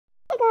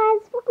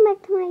guys, welcome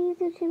back to my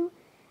YouTube channel.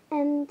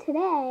 And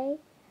today,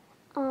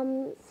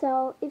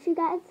 so if you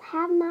guys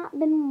have not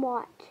been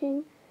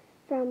watching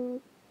from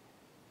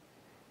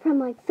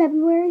like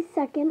February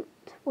 2nd,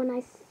 when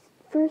I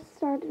first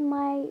started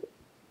my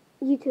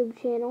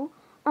YouTube channel,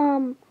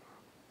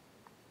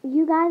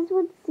 you guys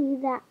would see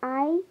that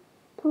I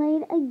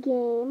played a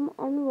game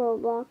on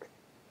Roblox,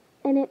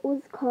 and it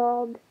was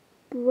called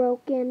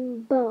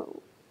Broken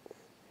Bones.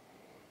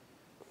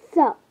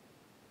 So,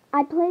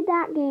 I played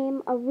that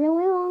game a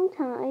really long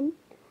time,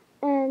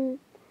 and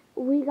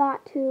we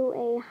got to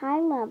a high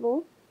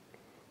level.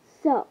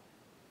 So,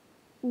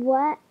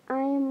 what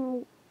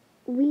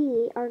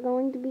we are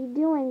going to be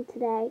doing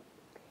today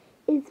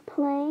is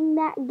playing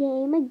that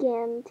game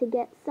again to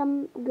get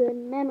some good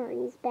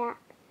memories back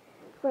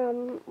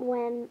from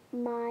when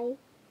my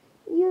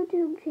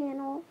YouTube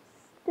channel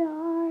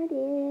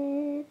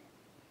started.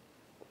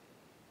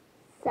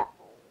 So,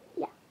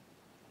 yeah.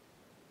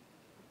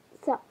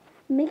 So,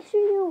 make sure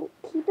you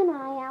keep an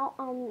eye out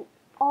on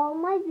all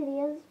my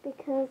videos,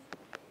 because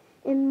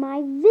in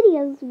my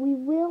videos we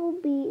will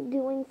be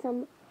doing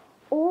some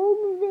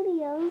old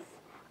videos.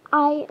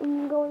 I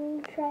am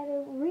going to try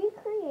to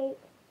recreate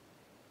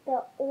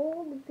the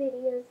old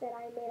videos that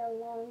I made a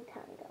long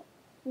time ago.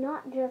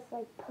 Not just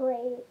like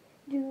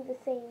do the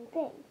same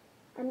thing.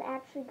 I'm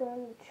actually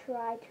going to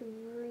try to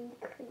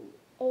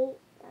recreate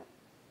them.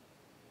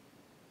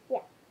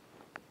 Yeah.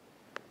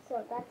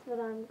 So that's what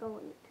I'm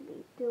going to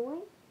be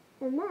doing.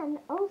 And then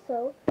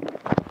also,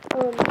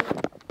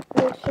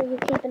 make sure you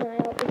keep an eye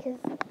out, because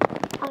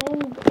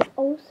I'm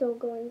also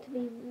going to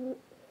be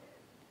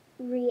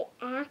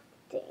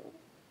reacting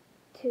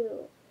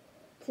to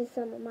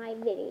some of my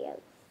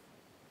videos.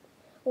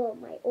 Well,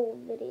 my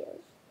old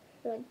videos,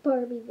 or like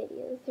Barbie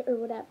videos, or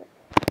whatever.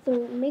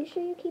 So make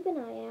sure you keep an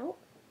eye out.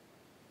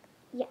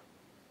 Yeah.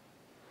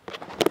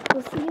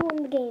 We'll see you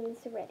when the game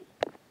is ready.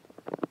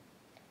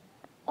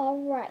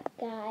 Alright,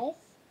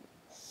 guys.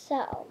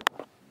 So,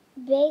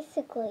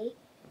 basically,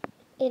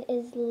 it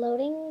is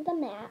loading the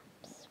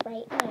maps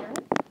right now.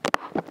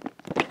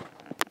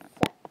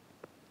 So,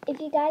 if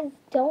you guys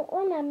don't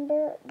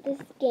remember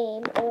this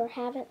game or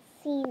haven't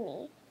seen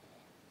me,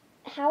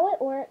 how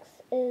it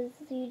works is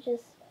you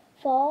just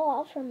fall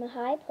off from a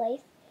high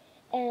place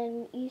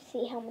and you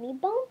see how many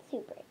bones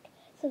you break.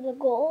 So the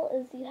goal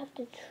is you have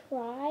to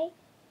try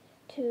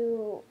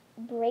to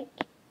break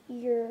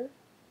your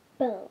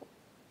bones.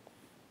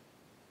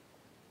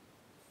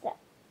 So,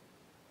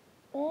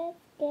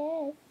 let's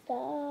get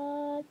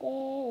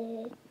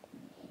started.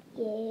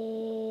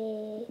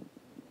 Yeah.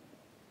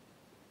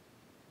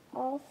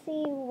 I'll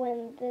see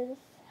when this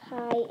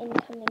high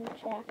incoming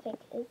traffic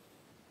is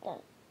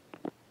done.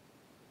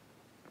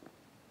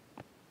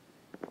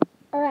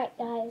 Alright,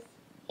 guys,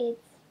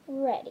 it's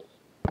ready.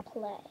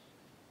 Play.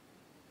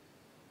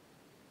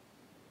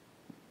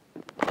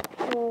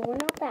 Oh, we're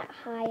not that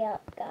high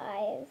up,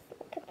 guys.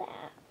 Look at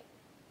that.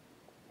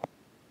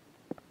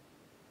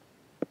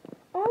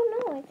 Oh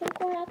no, I think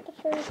we're at the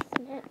first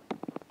map.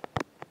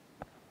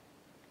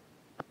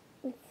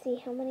 Let's see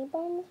how many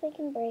bones we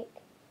can break.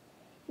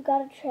 You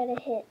gotta try to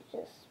hit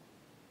just,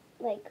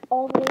 like,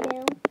 all the way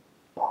down.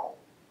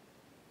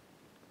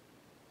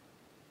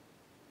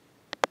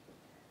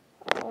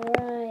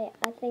 Alright,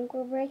 I think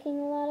we're breaking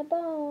a lot of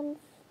bones.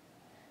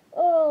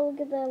 Oh,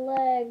 look at that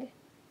leg.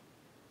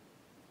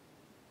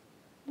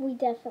 We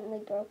definitely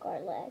broke our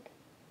leg.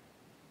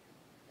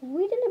 If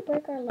we didn't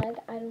break our leg,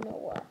 I don't know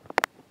what.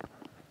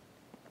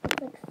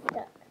 It's like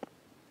stuck.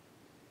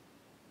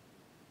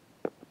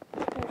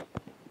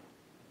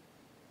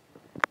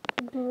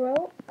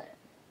 Broke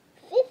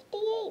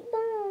 58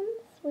 bones.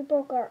 We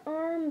broke our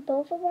arm,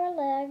 both of our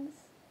legs.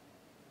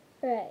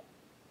 Right.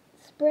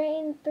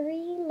 Sprained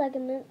 3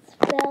 ligaments,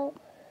 fell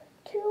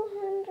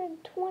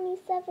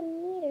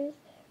 227 meters,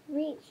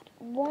 reached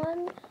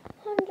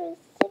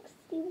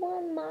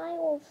 161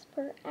 miles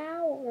per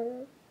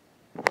hour.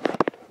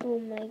 Oh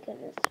my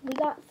goodness. We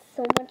got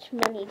so much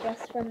money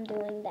just from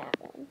doing that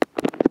one.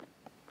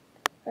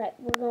 Right,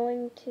 we're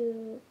going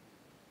to...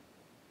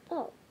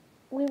 Oh,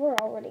 we were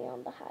already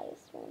on the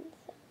highest one,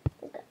 so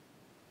let's go.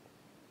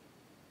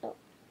 Oh.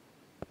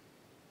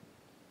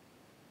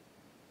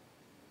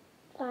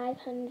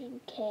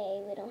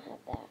 500K, we don't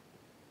have that.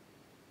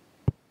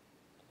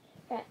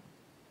 Right,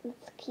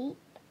 let's keep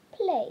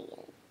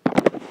playing.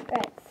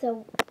 Right,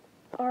 so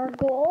our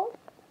goal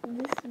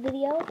this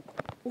video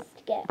is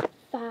to get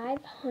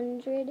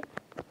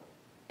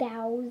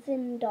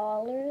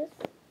 $500,000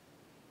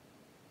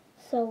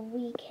 so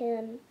we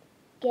can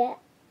get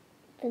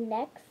the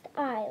next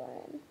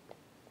island.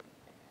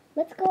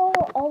 Let's go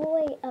all the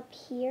way up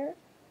here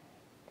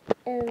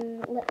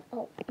and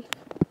oh,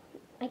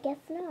 I guess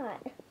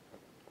not.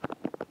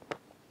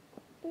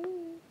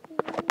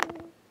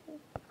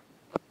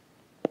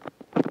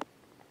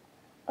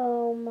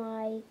 Oh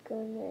my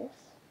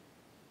goodness.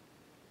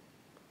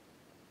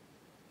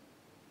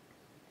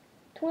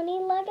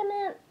 20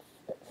 ligaments.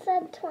 It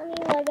said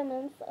 20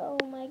 ligaments. Oh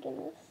my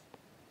goodness.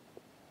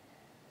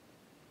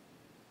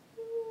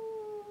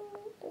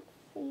 Let's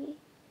see.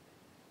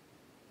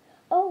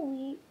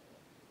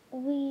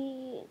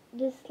 we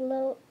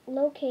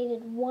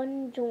dislocated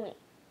one joint.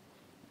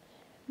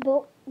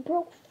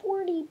 Broke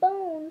 40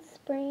 bones,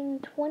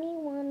 sprained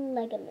 21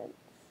 ligaments.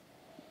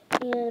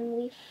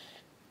 And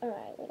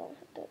alright,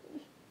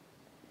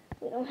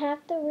 we don't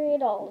have to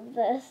read all of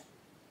this.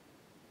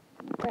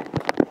 Right,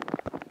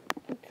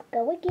 let's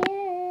go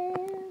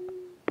again.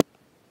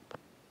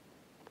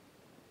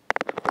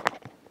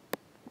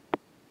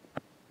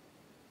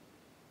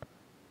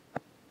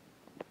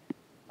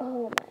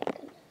 Oh my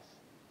goodness.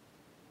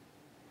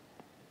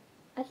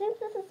 I think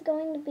this is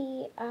going to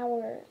be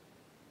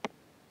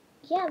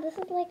this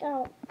is like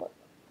our,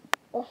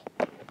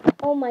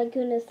 oh my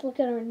goodness, look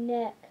at our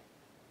neck.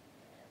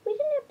 We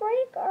didn't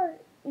break our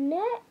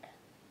neck.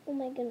 Oh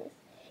my goodness.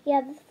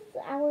 Yeah, this is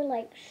our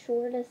like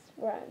shortest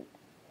run.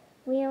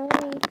 We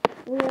only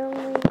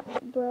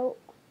broke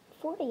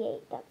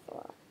 48, that's a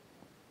lot.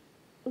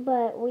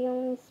 But we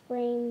only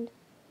sprained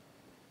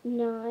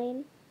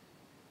 9.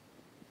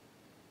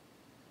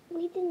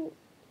 We didn't,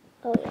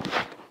 oh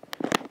yeah.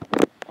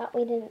 Thought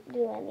we didn't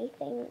do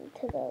anything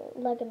to the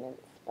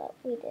ligaments, but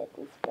we did.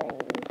 We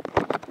sprained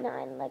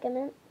 9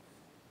 ligaments.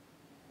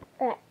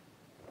 Alright,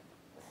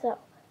 so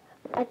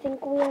I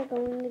think we are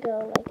going to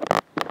go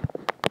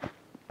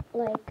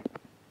like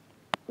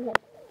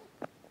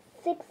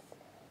 6,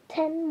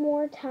 10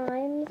 more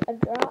times a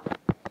drop,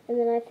 and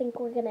then I think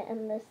we're going to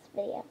end this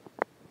video.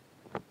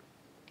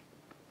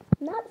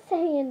 I'm not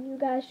saying you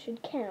guys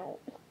should count.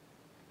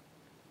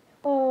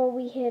 Oh,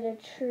 we hit a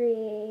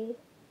tree.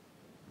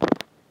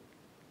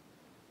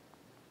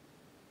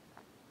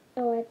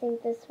 Oh, I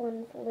think this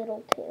one's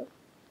little too.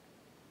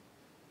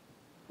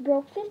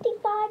 Broke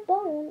 55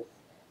 bones,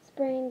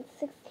 sprained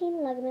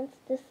 16 ligaments,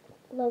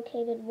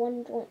 dislocated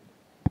 1 joint.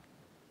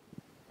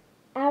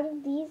 Out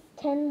of these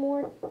 10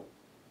 more,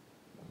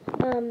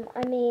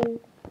 9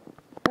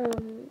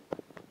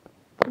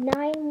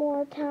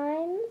 more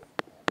times,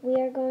 we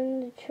are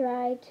going to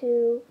try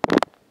to,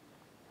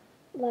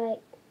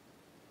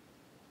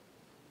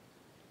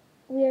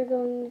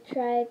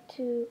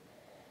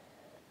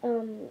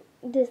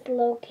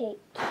 dislocate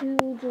 2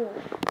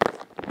 joints.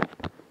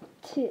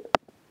 2.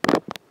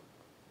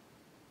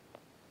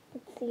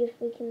 Let's see if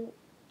we can,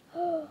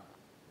 oh,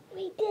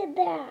 we did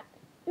that!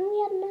 And we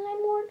have 9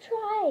 more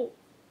tries.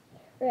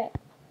 Right,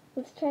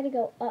 let's try to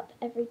go up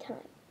every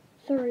time.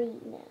 3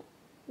 now.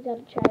 We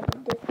gotta try to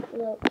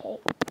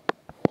dislocate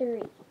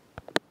 3.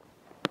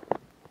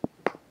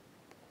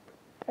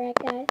 Alright,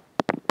 guys?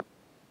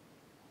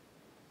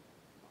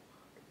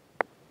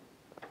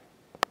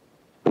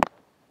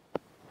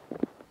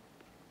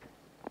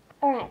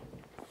 Alright,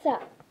 so.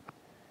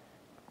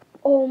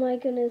 Oh my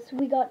goodness,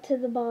 we got to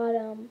the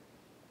bottom.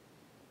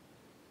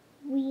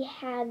 We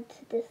had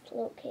to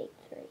dislocate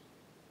 3.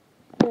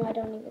 No, I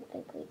don't even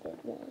think we did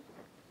 1.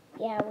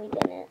 Yeah, we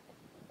didn't.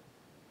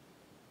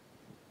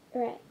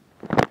 Right.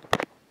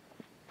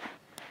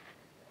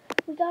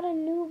 We got a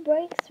new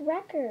breaks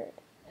record.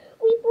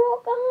 We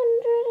broke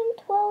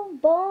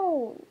 112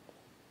 bones.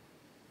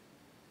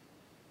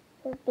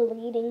 We're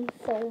bleeding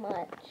so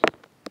much.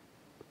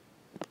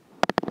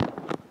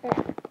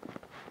 Right.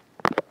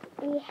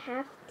 We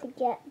have to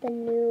get the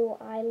new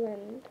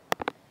island.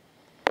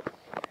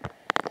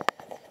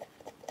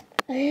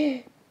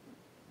 I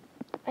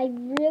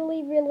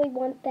really, really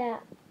want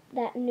that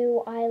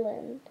new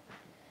island.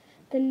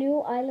 The new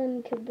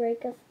island could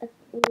break us a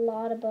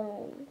lot of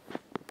bones.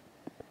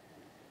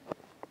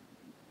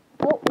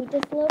 Oh, we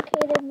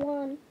dislocated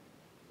one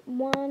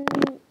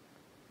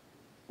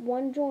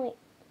joint.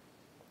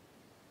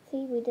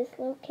 See, we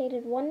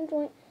dislocated 1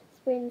 joint,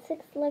 sprained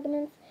 6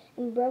 ligaments,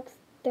 and broke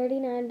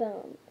 39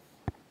 bones.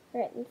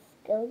 Alright, let's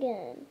go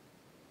again.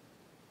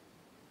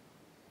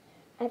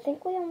 I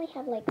think we only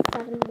have like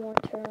 7 more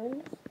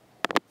turns.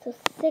 So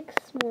 6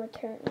 more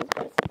turns,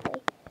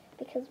 basically,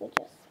 because we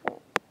just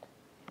went.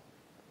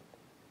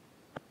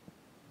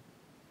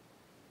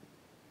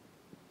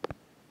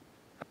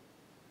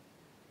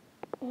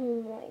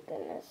 Oh my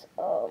goodness,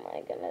 oh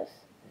my goodness.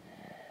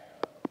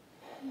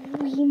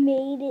 We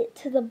made it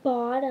to the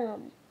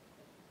bottom.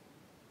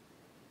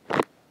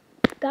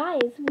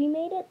 Guys, we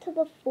made it to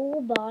the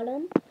full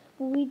bottom.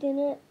 We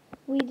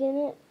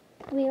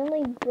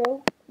only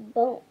broke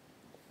bones.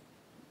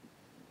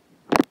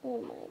 Oh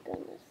my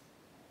goodness.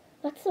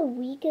 That's the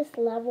weakest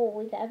level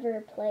we've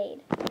ever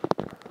played.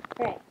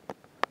 Alright,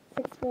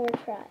 6 more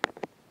tries.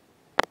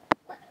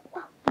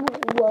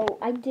 Whoa,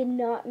 I did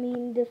not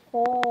mean to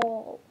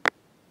fall.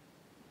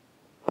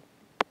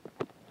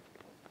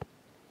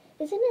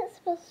 Isn't it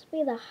supposed to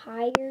be the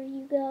higher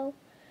you go,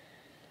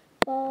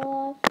 fall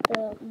off,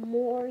 the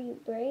more you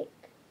break?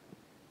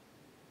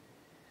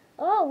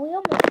 Oh, we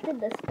almost did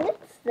the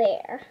splits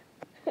there.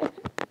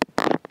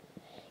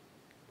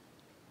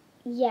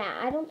 Yeah,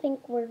 I don't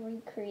think we're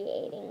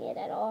recreating it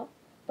at all,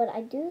 but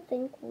I do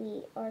think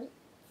we are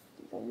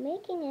still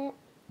making it.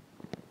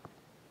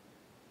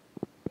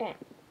 Okay.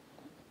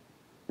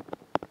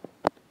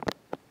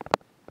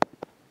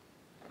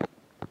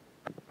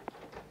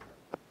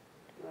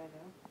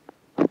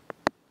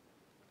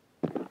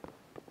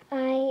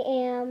 I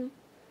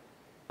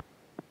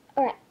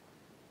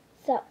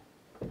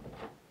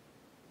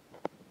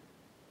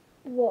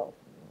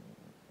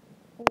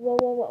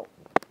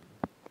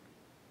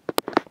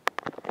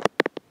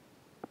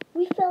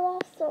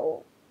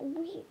Also,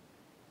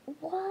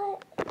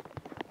 what?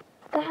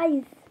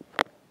 Guys,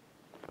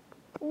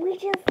 we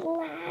just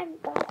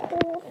lagged the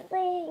whole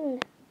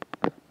thing.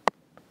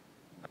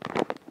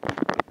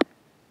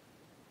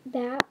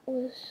 That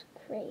was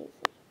crazy.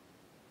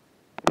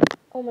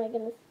 Oh my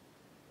goodness.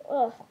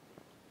 Ugh.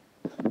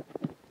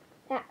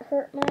 That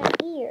hurt my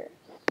ears.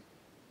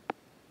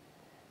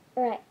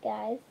 Alright,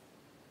 guys.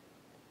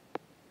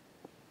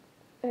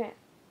 Alright.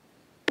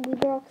 We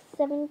broke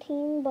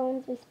 17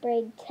 bones. We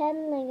sprayed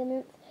 10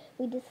 ligaments.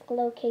 We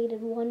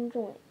dislocated 1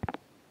 joint.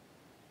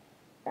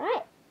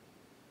 Right.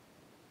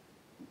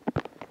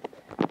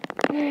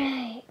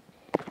 Alright.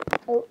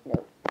 Oh,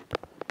 no.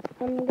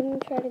 I'm going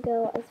to try to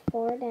go as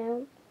far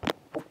down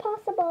as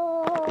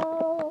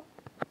possible.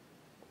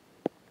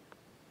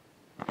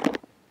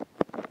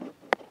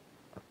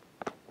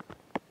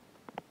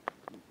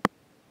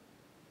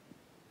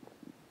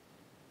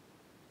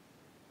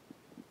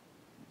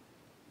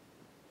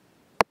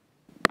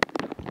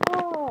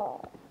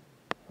 Oh.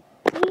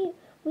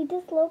 We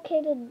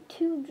dislocated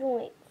 2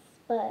 joints,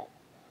 but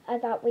I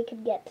thought we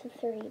could get to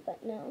 3,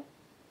 but no.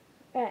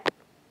 Alright.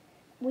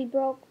 We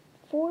broke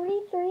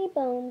 43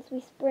 bones. We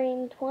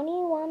sprained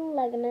 21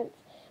 ligaments.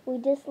 We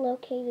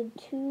dislocated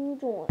 2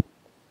 joints.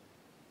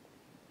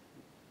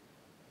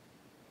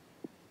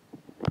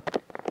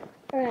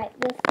 Alright,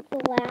 this is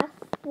the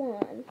last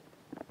one.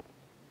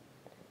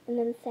 And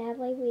then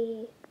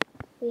sadly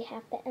we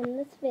have to end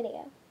this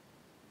video.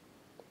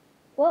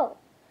 Whoa.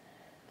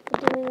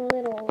 We're doing a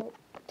little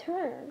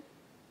turn.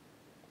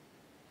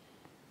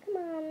 Come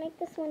on, make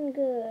this one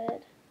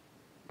good.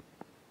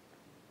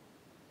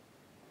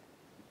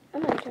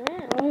 I'm gonna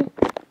drown.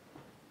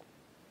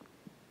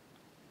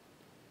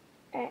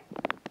 Alright,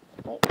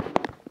 wait.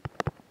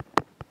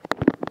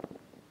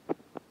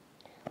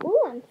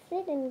 Ooh, I'm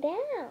sitting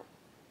down.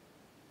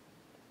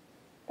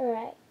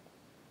 Alright.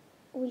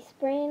 We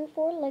sprained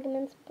 4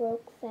 ligaments,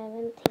 broke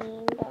 17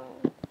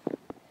 bones.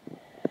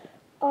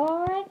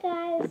 Alright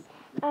guys,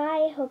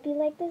 I hope you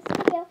liked this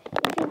video.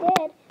 If you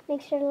did,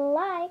 make sure to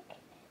like,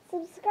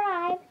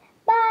 subscribe.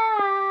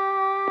 Bye!